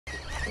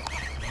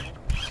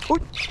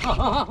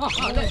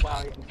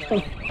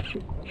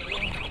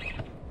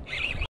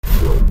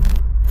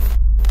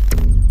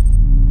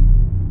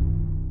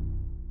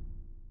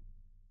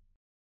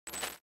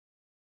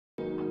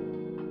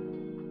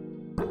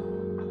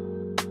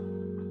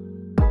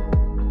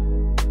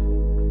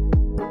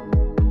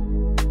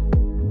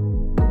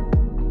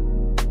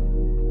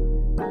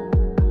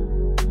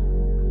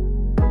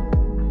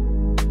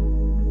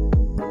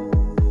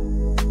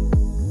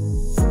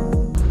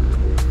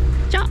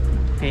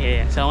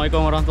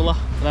Assalamualaikum warahmatullahi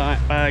wabarakatuh. Selamat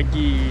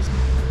pagi.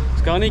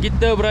 Sekarang ni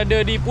kita berada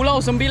di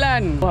Pulau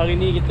Sembilan. Hari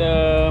ni kita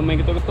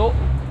main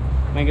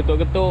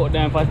ketuk-ketuk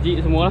dan fast jig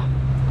semua lah.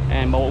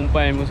 Dan bawa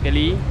umpan pun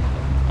sekali.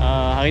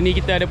 Hari ni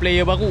kita ada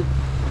player baru.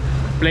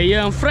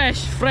 Player yang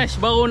fresh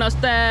baru nak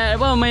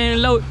start main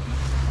laut.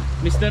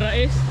 Mr.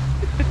 Rais.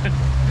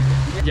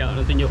 Sekejap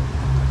nak tunjuk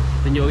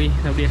ni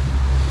siapa dia.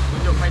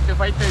 Tunjuk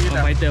fighter kita.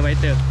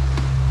 Fighter.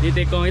 Ni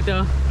tekong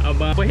kita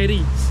Abang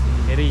Harry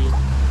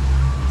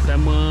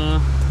sama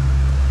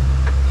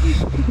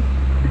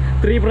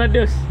Three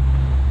Brothers,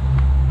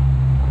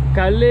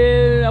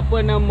 Khalil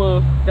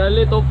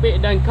Khalil Topik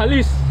dan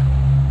Khalis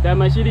dan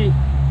Masyidi.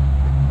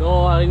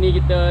 So hari ni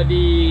kita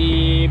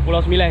di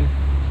Pulau Sembilan.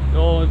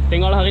 So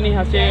tengoklah hari ni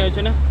hasil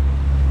macam mana.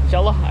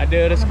 InsyaAllah ada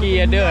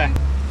rezeki ada.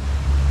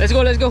 Let's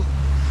go.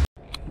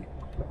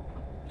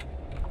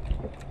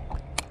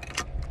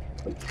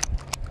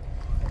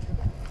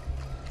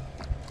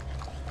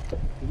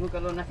 Cuma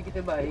kalau nasi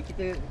kita baik,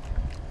 kita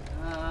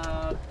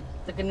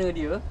terkena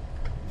dia,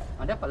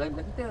 dapatlah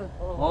kita.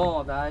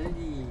 Oh,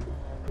 tadi.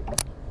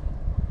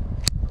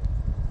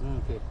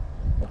 Okey.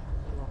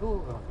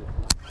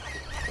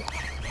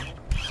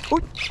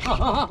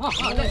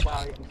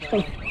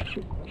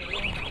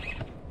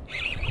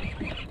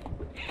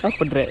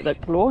 Apa drag tak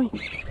keluar?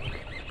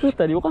 Ke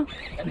tadi orang?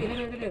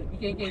 Ada.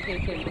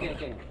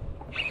 Ikan.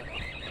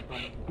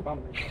 Pam.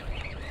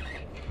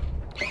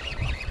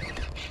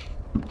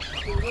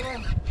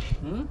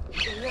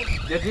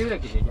 Jadi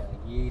lagi sekejap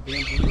lagi.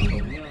 Tengok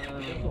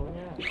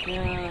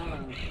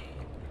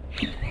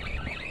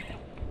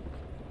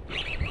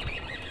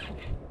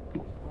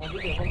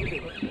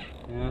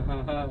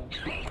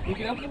Ni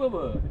kenapa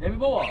apa? Dia ambil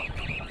bawah?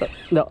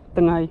 Tak,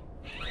 tengah air.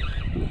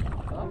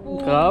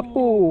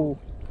 Kerapu.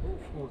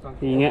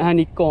 Ingat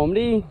honeycomb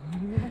ni.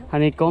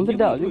 Honeycomb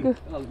sedap juga.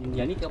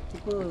 Yang ni kerapu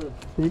apa?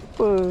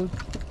 Slipper.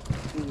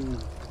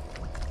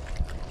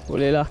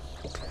 Boleh lah.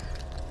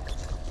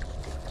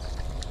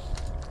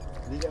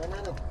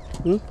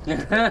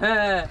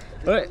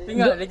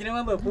 Tengok dia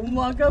kena apa?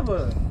 Puma ke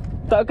apa?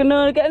 Tak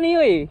kena dekat ni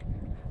weh.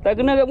 Tak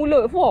kena dekat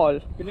mulut,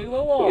 fall. Kena ke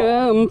bawah?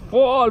 Ya,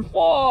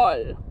 fall.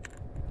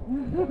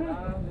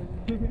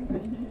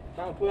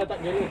 Tak apa lah, tak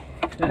jealous.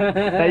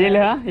 Tak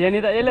jealous ha? Yang ni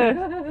tak jealous.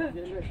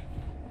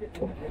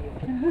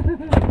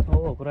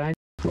 Oh, kurang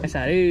ajar.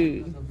 Asal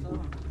dia.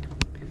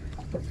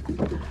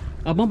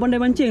 Abang pandai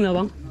mancing lah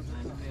bang.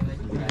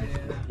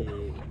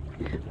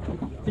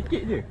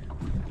 Sikit je.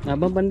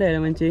 Abang pandai lah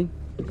mancing.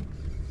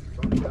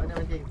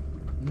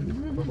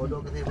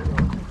 Bodoh ke saya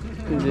bodoh.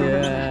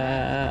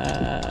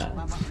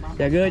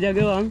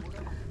 Jaga bang.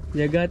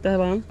 Jaga atas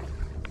bang.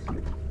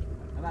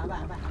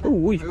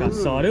 Ui,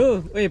 kasar tu.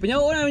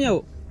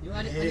 Penyauk.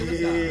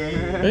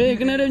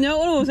 Kena ada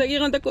penyauk tu. Saya kira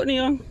orang takut ni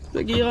bang.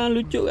 Saya kira orang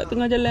lucuk kat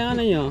tengah jalan kan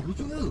nanya.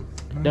 Lucu ke?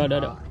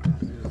 Dah.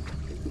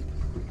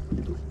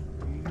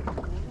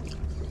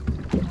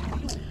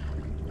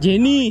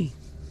 Jenny.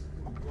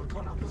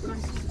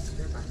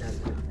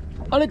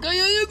 Ada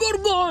kayanya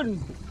Gorgon.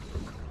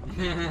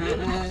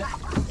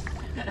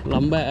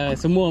 Lambat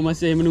semua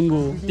masih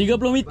menunggu.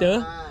 30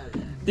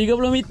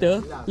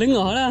 meter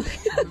lengah lah.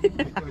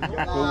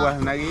 Puas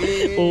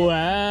lagi.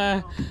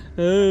 Wah.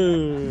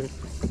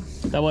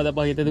 Tak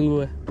apa kita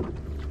tunggu.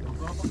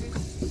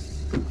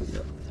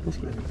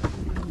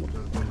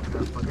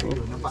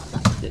 Nampak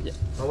tak?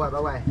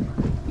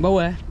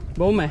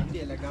 Bawah mai.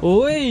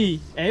 Oi,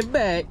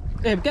 airbag.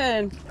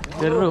 Bukan.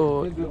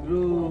 Gerut.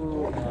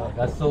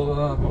 Kasur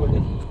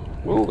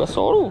Oh,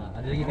 kasar tu.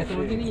 Ada lagi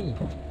kasur lagi ni.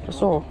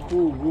 Kasar.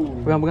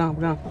 Pegang.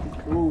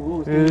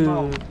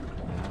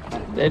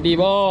 Jadi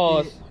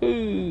bos.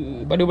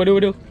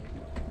 Padu.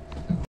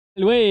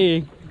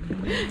 Weh.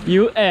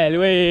 UL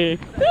weh.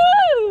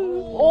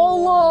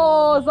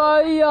 Allah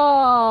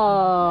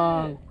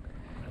sayang.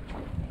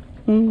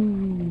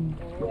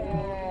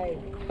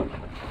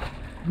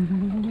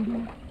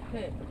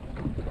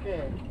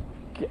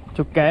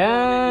 Cukai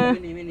ah.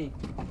 Ini.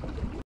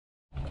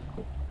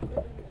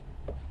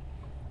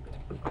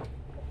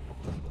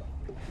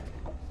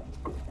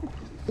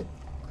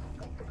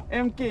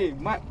 MK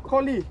Mat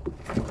Koli.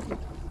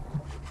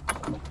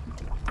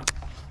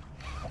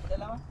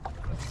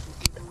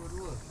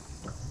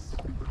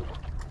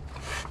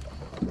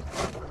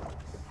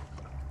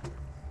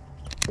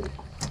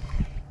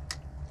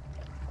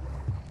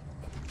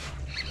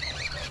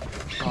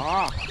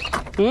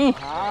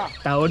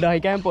 Tahu dah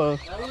ikan apa?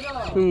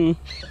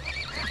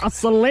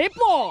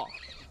 Assalamualaikum.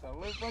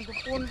 Assalamualaikum tu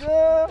pun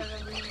ke?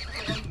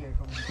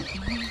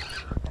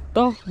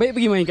 Toh, baik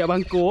pergi main kat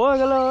bangkok lah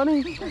kalau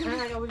ni.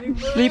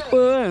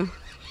 Slipper.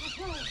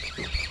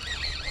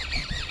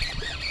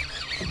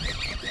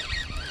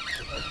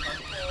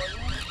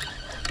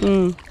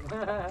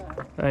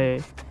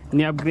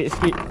 Ni upgrade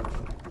sikit.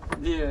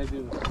 Dia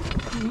tu.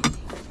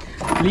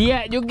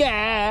 Lihat juga.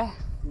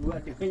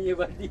 Buat dengan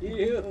badi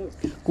dia.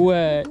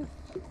 Kuat.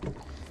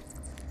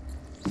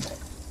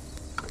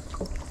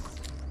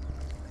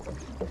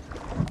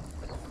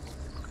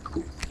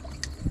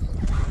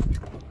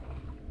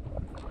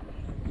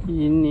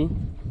 Ini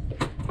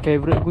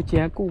favorite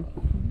kucing aku.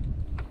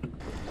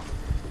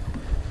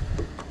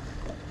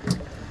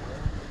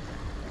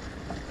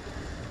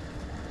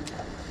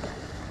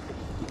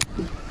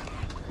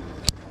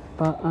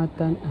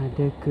 Paatan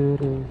ada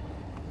kera.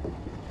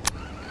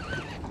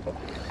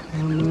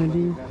 Nama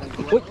dia.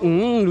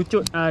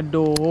 Lucut.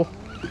 Aduh.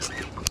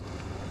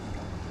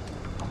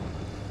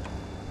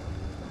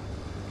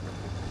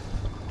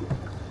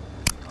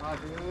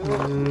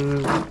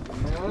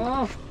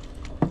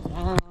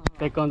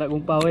 Tekong tak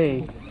gumpau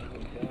weh.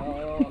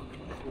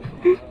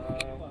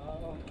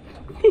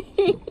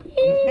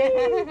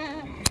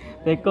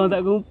 Tekong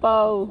tak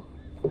gumpau.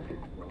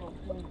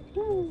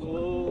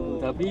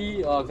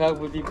 Tapi kan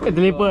putih.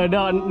 Terlepas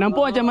dah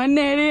nampak macam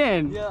mana dia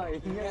kan. Ya,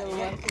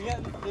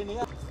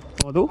 ingat.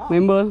 Oh tu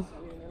member.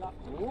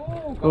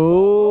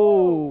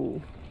 Oh.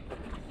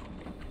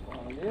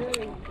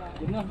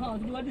 Jenah hak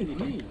tu ada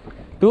ni.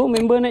 Tu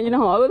member naik jenah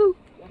hak ke tu?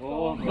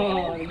 Oh,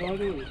 ada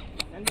tu.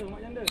 Janda, mak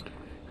janda.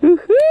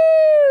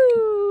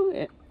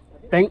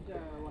 Thank.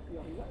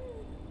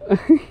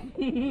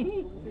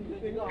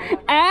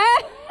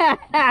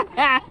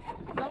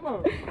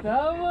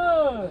 Sama.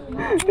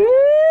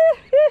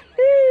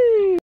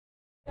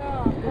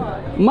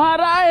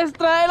 Marah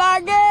try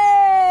lagi.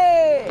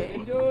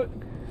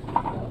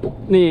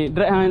 Ni,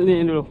 drag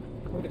ni dulu.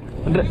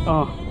 Drag.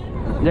 Oh.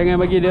 Jangan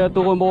bagi dia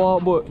turun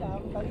bawah bot.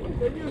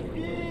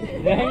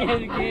 Jangan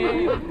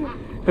sikit.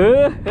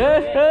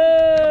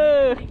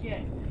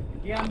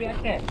 Dia ambil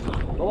atas.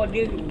 Bawa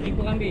dia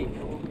jipur ambil.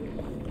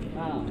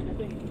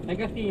 Naik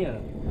kasih je.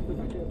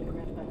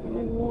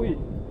 Ui.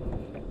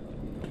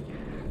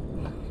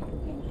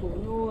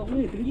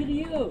 Ni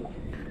Tenggiri je.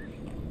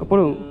 Apa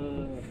tu?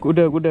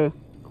 Kuda.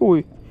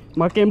 Hui.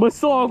 Makin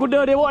besar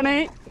kuda dia bawa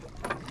naik.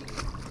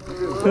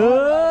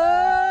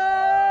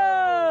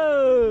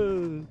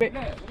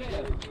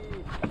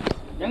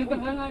 Jangan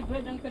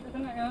ketat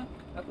sangat ya.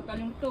 Aku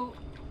kali untuk.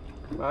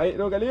 Baik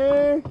tu kali.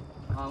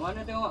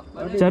 Mana tengok.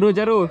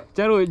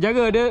 Caru.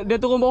 Jaga dia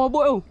turun bawah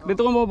bot tu. Dia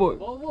turun bawah bot.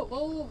 Bawa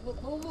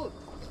bot.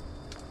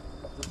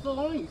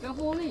 Besar ni,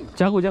 siapa ni?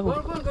 Caru.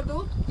 Kau kat tu?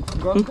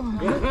 Gol.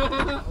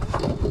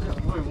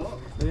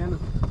 Sayang tu.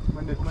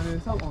 Mana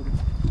sama ke?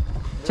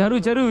 Caru.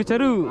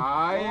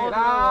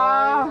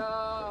 Baiklah.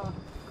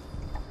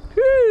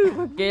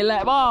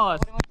 Kelat bos.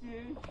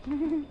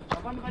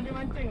 Abang pandai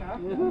mancing ah.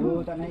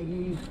 Oh, tak naik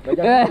lagi.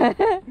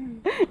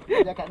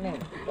 Belajar kat ni.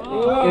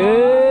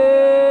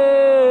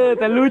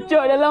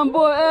 Terlucuk dalam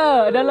bot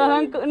dalam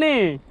hangkuk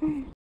ni.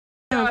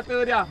 Mata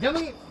dia.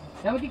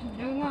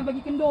 Jangan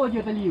bagi kendor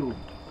je tali tu.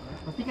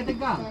 Pastikan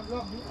tegang.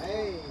 Tidak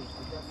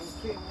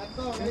mungkin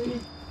atau ni.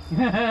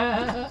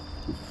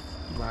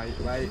 Baik.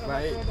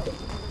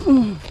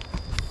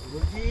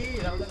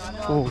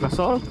 Oh,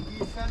 kasar.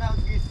 Pergi sana,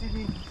 pergi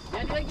sini.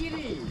 Dia ada lagi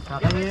ni.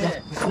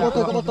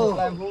 Kotor.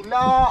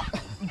 Pula.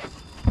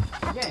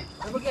 Okey,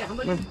 hamba ke?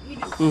 Hamba ni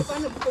depan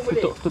ni bukan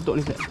boleh. Tutup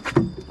ni set.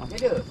 Dia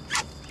ada.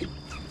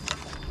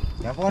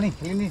 Siapa ni?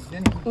 Ini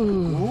dia ni.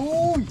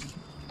 Ui.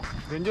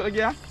 Tunjuk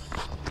lagi ah.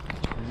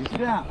 Lucu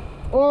tak?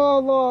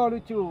 Allah,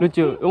 lucu.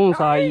 Lucu. Oh,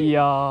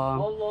 sayang.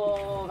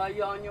 Allah,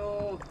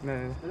 rayanya.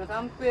 Nah. Dah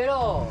sampai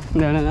dah.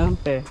 Dah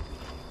sampai.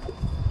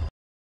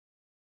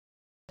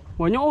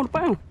 Banyak orang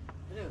depan tu.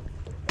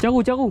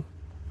 Caru.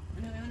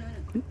 Mana?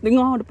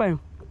 Tengah depan tu.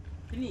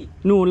 Sini.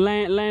 No,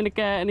 line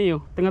dekat ni tu.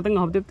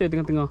 Tengah-tengah, betul-betul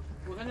tengah-tengah.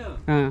 Oh, sana.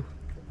 Ha.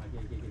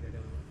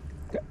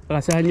 Okey.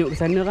 Rasa hanyut ke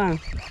sana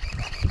kan.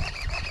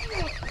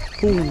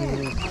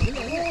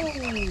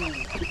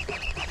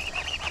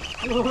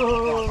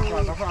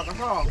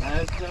 Kasar.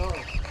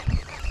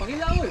 Panggil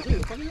lah weh.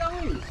 Panggil lah.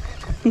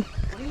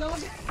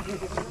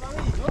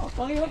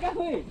 Panggil makan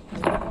weh.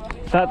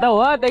 Tak tahu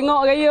lah,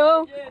 tengok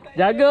gaya.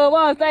 Jaga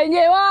bang, start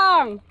enjin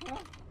bang.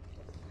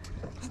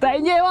 Start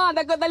enjin bang,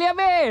 takut tali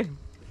habis.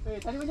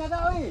 Tadi banyak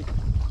tak weh?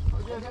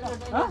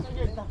 Ha?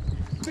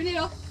 Sini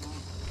dah.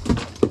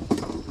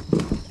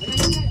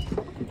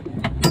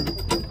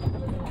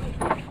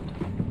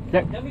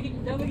 Jangan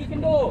bagi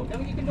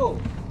kendor.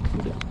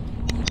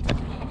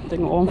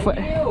 Tengok orang fight.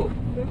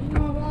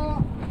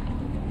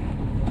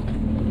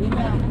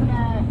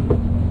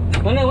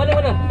 Mana?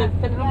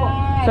 Tak nampak.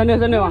 Sana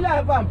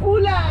bang.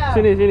 Pula.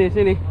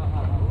 Sini.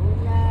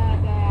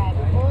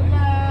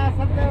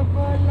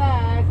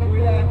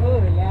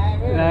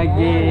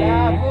 Lagi.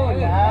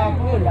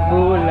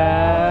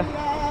 Pula.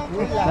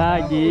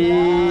 Lagi.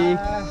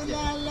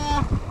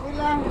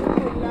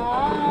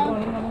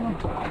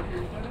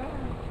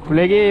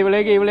 Boleh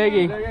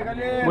lagi.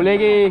 Pulang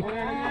lagi.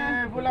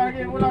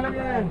 pulang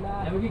lagi.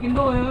 Dah bagi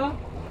kendor ya.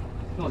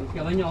 Tengok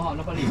sikit banyak hak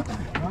nak balik.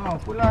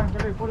 Pulang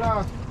kali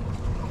pulang.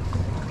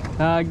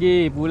 Lagi,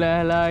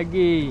 pulang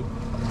lagi.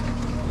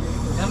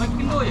 Dah bagi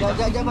kendor je.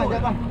 Jangan.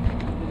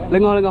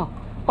 Lengah.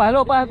 Pas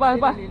lo, pas. Aku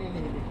tak boleh.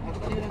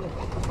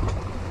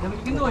 Dah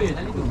bagi kendor je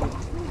tadi tu.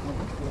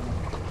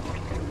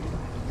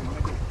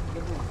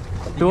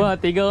 Tu lah,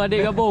 3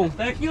 adik gabung.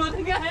 Thank you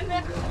dengan.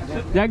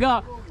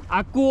 Jaga.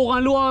 Aku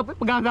orang luar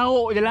pegang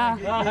garuk je lah.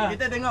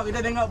 Kita tengok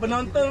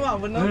penonton bang,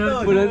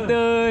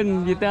 Penonton.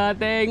 Kita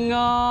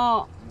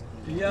tengok.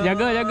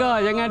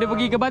 Jaga. Jangan dia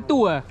pergi ke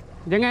batu lah.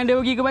 Jangan dia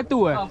pergi ke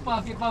batu lah.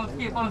 Pam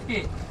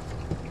sikit.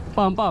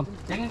 Pam.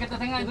 Jangan kata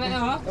sangat tu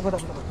lah. Tak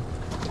apa.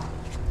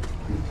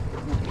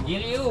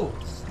 Tenggiri tu.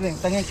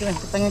 Tangan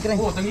kering.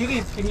 Oh,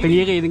 Tenggiri.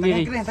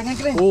 Tangan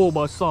kering. Oh,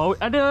 besar.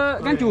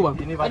 Ada gancu bang?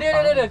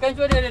 Ada.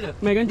 Gancu ada.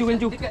 Mai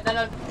gancu. Dekat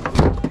dalam.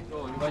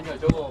 Oh, ni banyak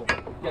corong.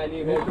 Ikan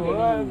ni betul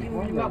lah.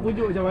 Nak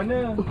pujuk macam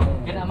mana?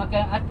 Dia nak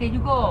makan atis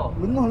juga.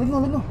 Lengah.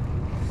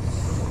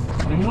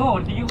 Lengah,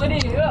 3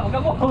 adik lah. Makan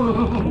apa?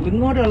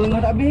 Lengah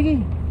tak habis lagi.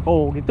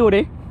 Oh, gitu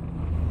deh.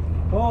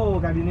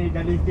 Oh, kali ni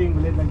kali king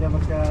boleh belajar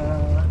makan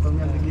tom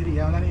yum Tenggiri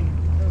yang mana ni?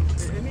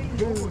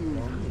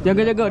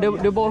 Jaga.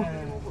 Dia bawah.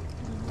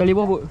 Kali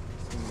bawah put.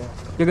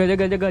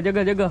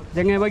 Jaga.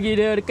 Jangan bagi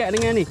dia dekat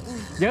dengan ni.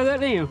 Jaga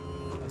ni.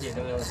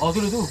 Oh,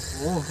 tu.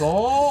 Oh, so.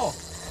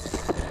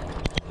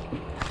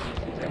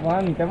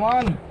 Come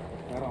on.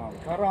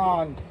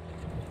 Karan.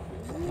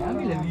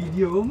 Ambillah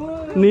video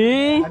mah.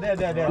 Ni.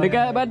 Ada.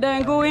 Dekat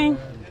badan ku ni.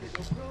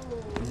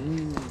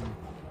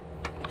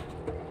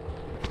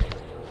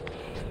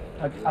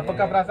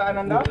 Apakah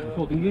perasaan anda?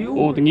 Oh,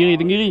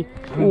 Tenggiri.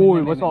 Oi,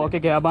 besar.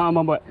 Okey, abang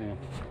buat.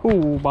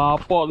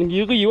 Bapak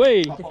Tenggiri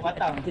weh. Bapak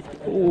batang.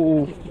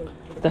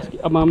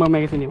 Abang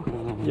mai ke sini.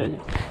 Ya.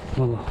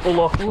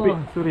 Allah.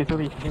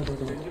 Sorry.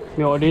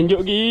 Ni ada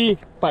injuk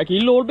lagi. 4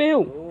 kilo lebih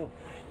tu.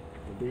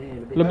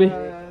 Lebih.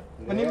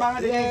 Penimbang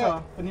ada ni so.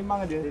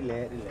 Penimbang ada.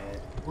 Relax.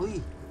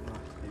 Oi.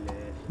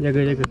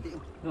 Jaga.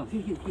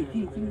 Sikit.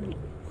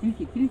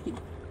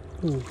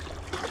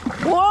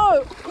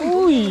 Wow.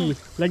 Ui.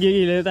 Lagi.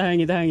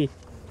 Tahan lagi.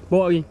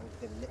 Bawa lagi.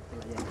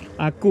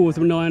 Aku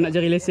sebenarnya nak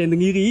cari lesen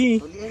Tenggiri.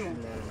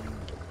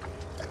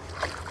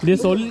 Dia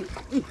solid.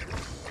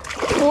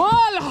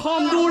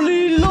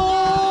 Alhamdulillah.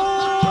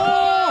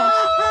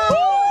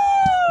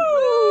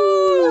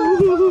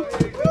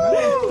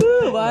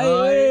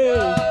 Baik.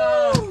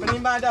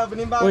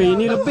 Penimbang. Oi,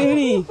 ini lebih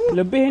ni.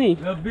 Lebih.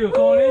 7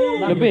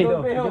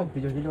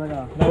 kilo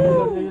dah.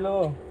 7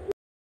 kilo.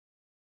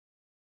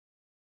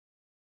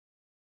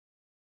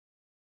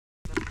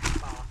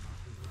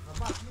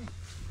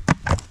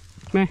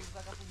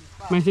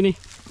 Mai sini.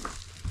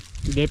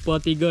 Depa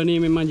 3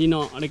 ni memang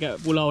jinak dekat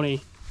pulau ni.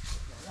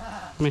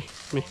 Mai.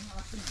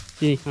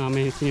 Sini.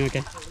 Mai sini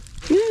makan.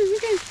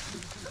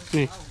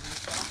 Ni.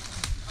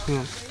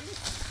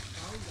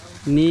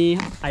 Ni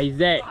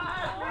Isaac.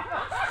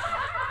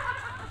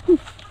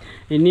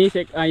 Ini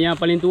yang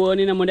paling tua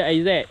ni nama dia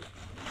Isaac.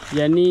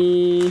 Yang ni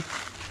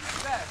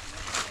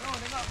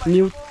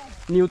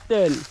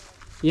Newton.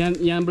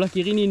 Yang belah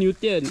kiri ni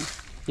Newton.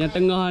 Yang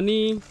tengah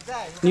ni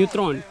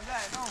Neutron.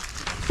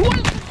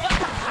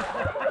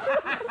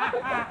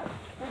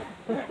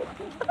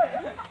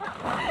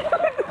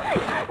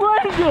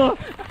 Waduh.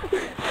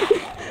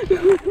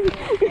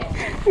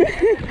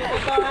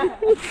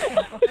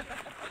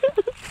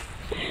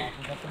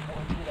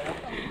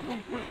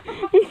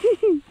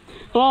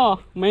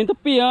 Main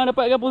tepi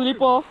dapat kapal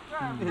selipar.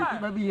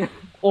 Babi.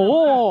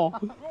 Oh.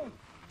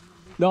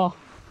 Dah.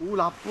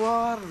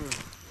 Lapar.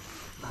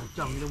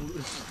 Tajam gila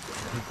mulut.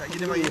 Tak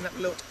gini bagi nak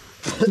peluk.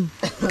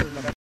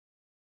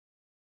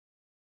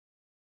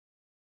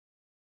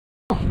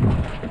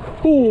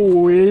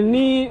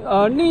 Ini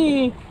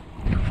ni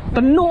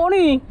tenuk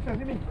ni.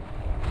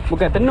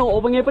 Bukan tenuk,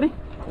 orang panggil apa ni?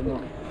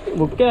 Tenuk.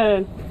 Bukan.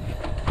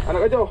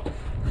 Anak kacau.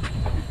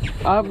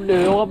 Ada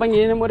orang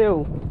panggil nama dia.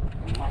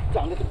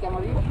 Macam dia tekan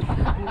mari.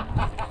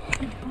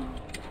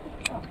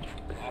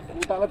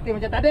 Aku tak letih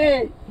macam tadi.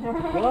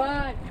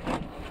 Buat.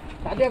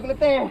 Tadi aku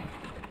letih.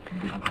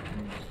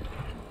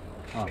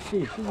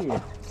 Sini.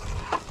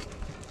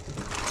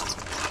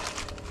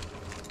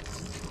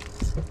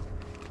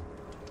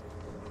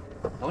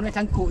 Kau nak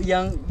cangkuk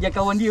yang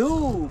kawan dia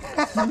tu.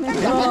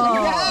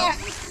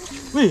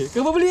 Weh,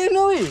 kau beli ni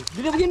weh.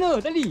 Dia dah pergi ni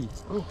tadi.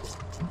 Tu.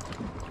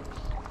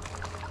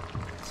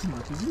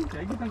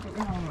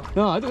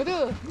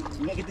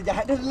 Ingat kita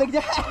jahat dah lagi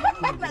jahat.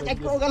 Nak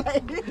cangkuk orang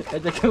lain. Dah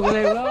cakap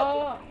boleh pula.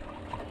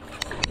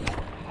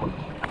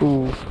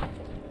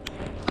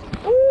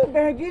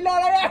 Dah gila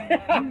lah ya.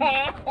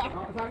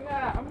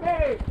 Sangat,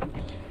 ambil.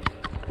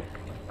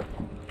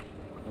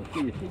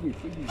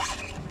 Sini.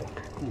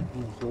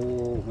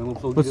 Memang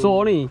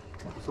Besar ni.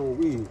 besar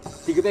weh.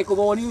 3 ekor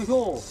bawah ni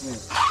besar.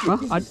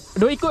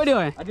 Dua ikut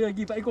dia Ada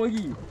lagi 4 ekor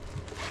lagi.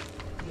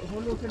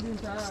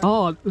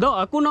 Oh,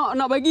 dah aku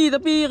nak bagi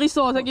tapi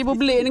risau sakit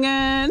berbelik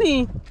dengan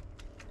ni.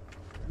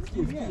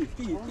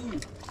 Sikit.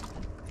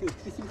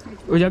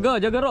 Oh, jaga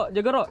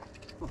rod.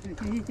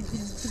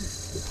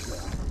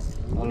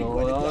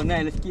 Oh,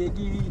 naik sikit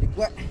lagi.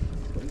 Kuat.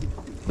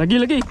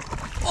 Lagi.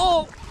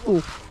 Oh.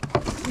 Ui.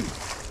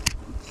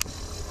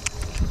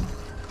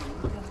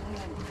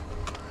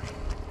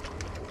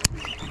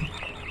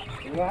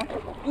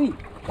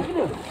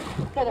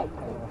 Tak ada.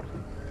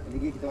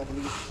 Lagi kita masuk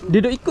lagi. Dia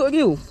duk ikut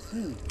lagi tu.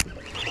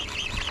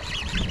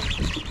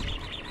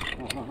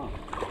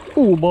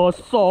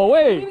 Besar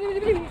weh.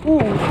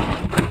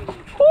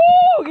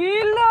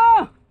 Gila.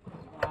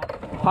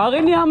 Hari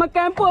ni hang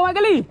makan apa mak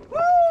kali?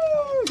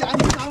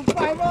 Jangan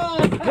sampai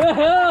bos.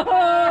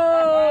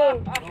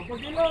 Berapa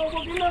kilo?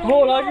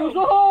 Oh, lagi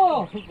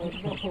usaha.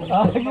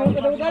 Lagi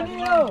berani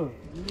tu.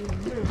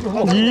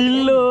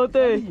 Gila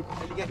teh.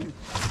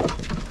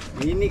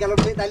 Ini kalau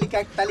beli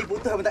tali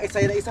putus pun tak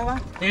kisah nak kisah bang.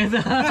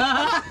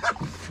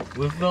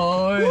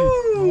 Besar.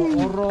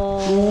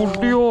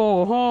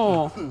 Studio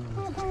ha.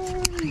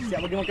 Siap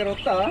bagi makan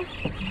rota.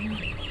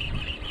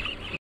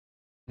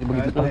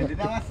 Dia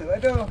dah masuk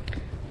tu.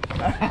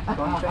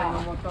 Konten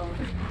memotong.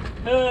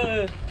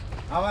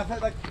 Masa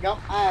tak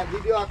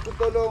video aku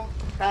tolong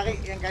tarik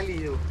yang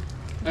kali tu.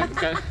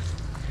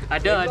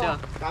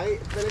 Ada. Tarik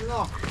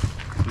telengah.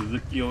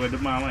 Rezeki orang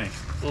demam kan.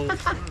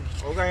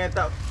 Orang yang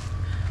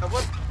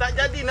tak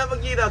jadi nak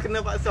pergi dah kena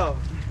paksa.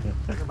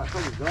 Kena paksa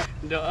juga.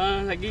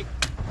 Dah lagi.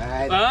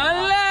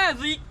 Alah,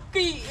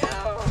 sikit.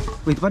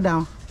 Weh, tu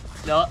padam.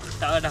 Tak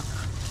ada.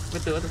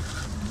 Betul.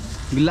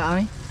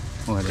 Gelak ni.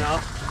 Oh, ada.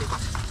 Dah.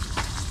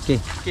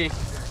 Okey.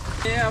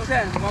 Ni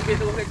Musang, mau ambil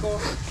terus ekor.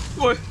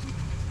 Oi.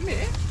 Ni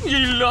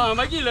gila,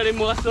 bagilah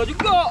demo rasa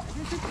juga.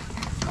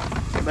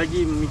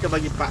 Minta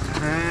bagi pak.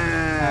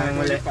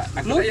 Boleh.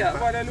 Aku saya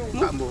apa lalu?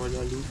 Tak boleh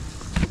lalu.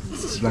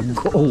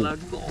 Lagok.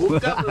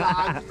 Bukan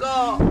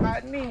lagok.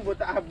 Paning pun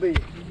tak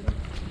habis.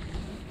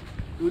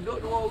 Duduk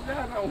 2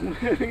 orang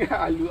dengan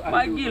alu.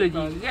 Bagilah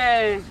jiran.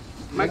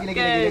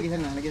 Lagi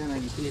sana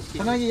lagi.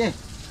 Sana lagi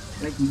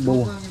lagi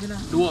bawah.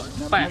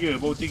 2, 4.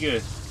 3, baru 3.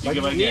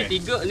 3 bagi. Ni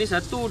 3, ni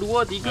 1, 2,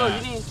 3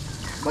 sini.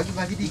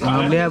 Bagi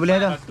 3. Boleh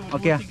dah.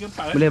 Okey ah.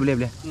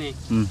 Boleh. Ni.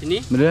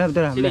 Sini. Betul dah.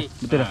 Betul Sini.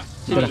 dah.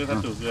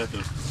 Satu. Satu.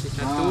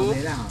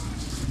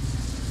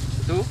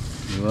 Satu.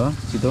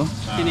 2 situ.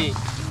 Sini.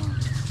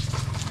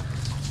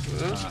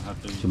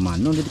 Satu. Macam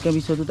mana dia tekan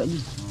pisau tu tak pergi?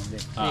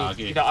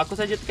 Okey. Tidak, aku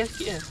saja tekan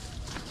sikit je.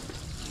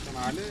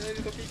 Mana dia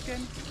topi ikan?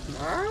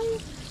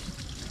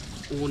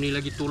 Oh, ni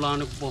lagi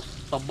tulang ni bos.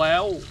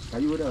 Tabau.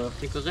 Kayu dah.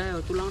 Ni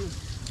kerel tulang ni.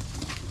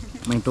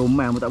 Main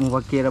tomat pun tak mau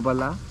pakai dah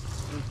pala.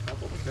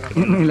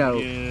 Main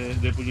laut.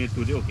 Dia punya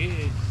tu dia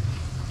okey.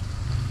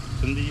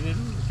 Sendi ni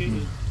tu okey.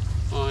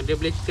 Oh, dia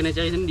boleh kena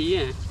cari sendi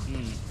eh.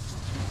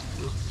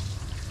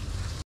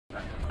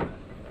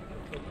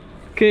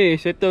 Okey,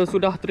 settle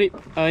sudah trip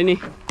ini.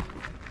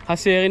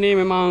 Hasil hari ni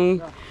memang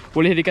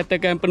boleh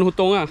dikatakan penuh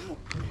hutong lah.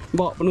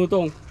 Bawa penuh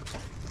hutong.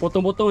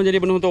 Potong-potong jadi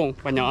penuh hutong.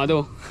 Banyak lah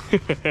tu.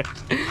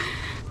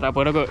 Tak apa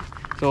dah kot.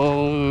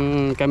 So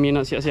kami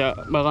nak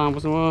siap-siap barang apa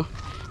semua.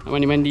 Nak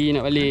mandi-mandi,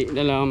 nak balik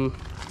dalam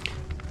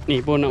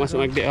ni pun nak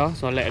masuk maghrib lah.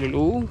 Solat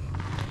dulu.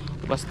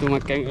 Lepas tu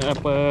makan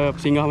apa,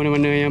 singgah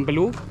mana-mana yang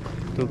perlu.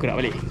 Tu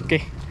gerak balik.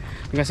 Okey.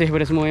 Terima kasih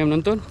kepada semua yang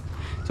menonton.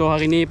 So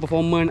hari ni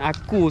performance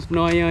aku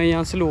sebenarnya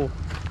yang slow.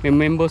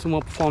 Member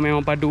semua perform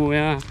memang padu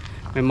ya.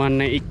 Memang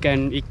naik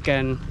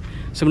ikan.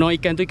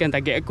 Sebenarnya ikan tu ikan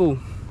target aku.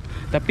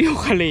 Tapi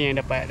orang lain yang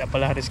dapat.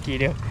 Dapatlah rezeki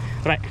dia.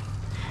 Right.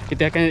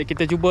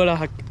 Kita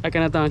cubalah akan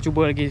datang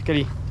cuba lagi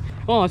sekali.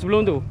 Oh,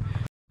 sebelum tu.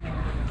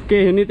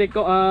 Okey, ni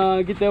tekok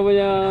kita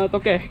punya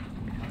tokeh.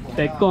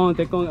 Tekong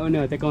kat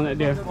mana? Tekong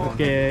tak ada.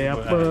 Okey,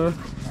 apa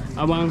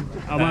abang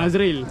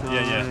Azril.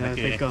 Ya,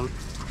 okey. Tekong.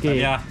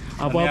 Okey.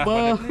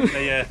 Apa-apa.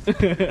 Saya.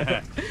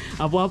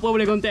 Apa-apa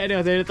boleh kontak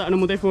dia. Saya letak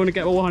nombor telefon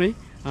dekat bawah ni.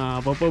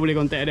 Apa-apa boleh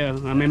kontak dia.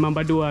 Memang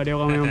padu lah. Dia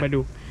orang memang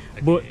padu.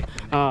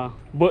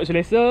 Bot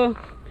selesa.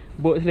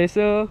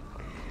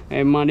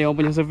 Memang dia orang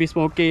punya servis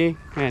pun okey.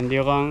 Kan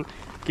dia orang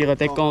kira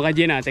tekong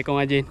rajin lah.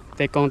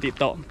 Tekong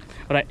TikTok.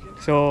 Alright.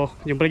 So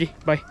jumpa lagi.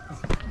 Bye.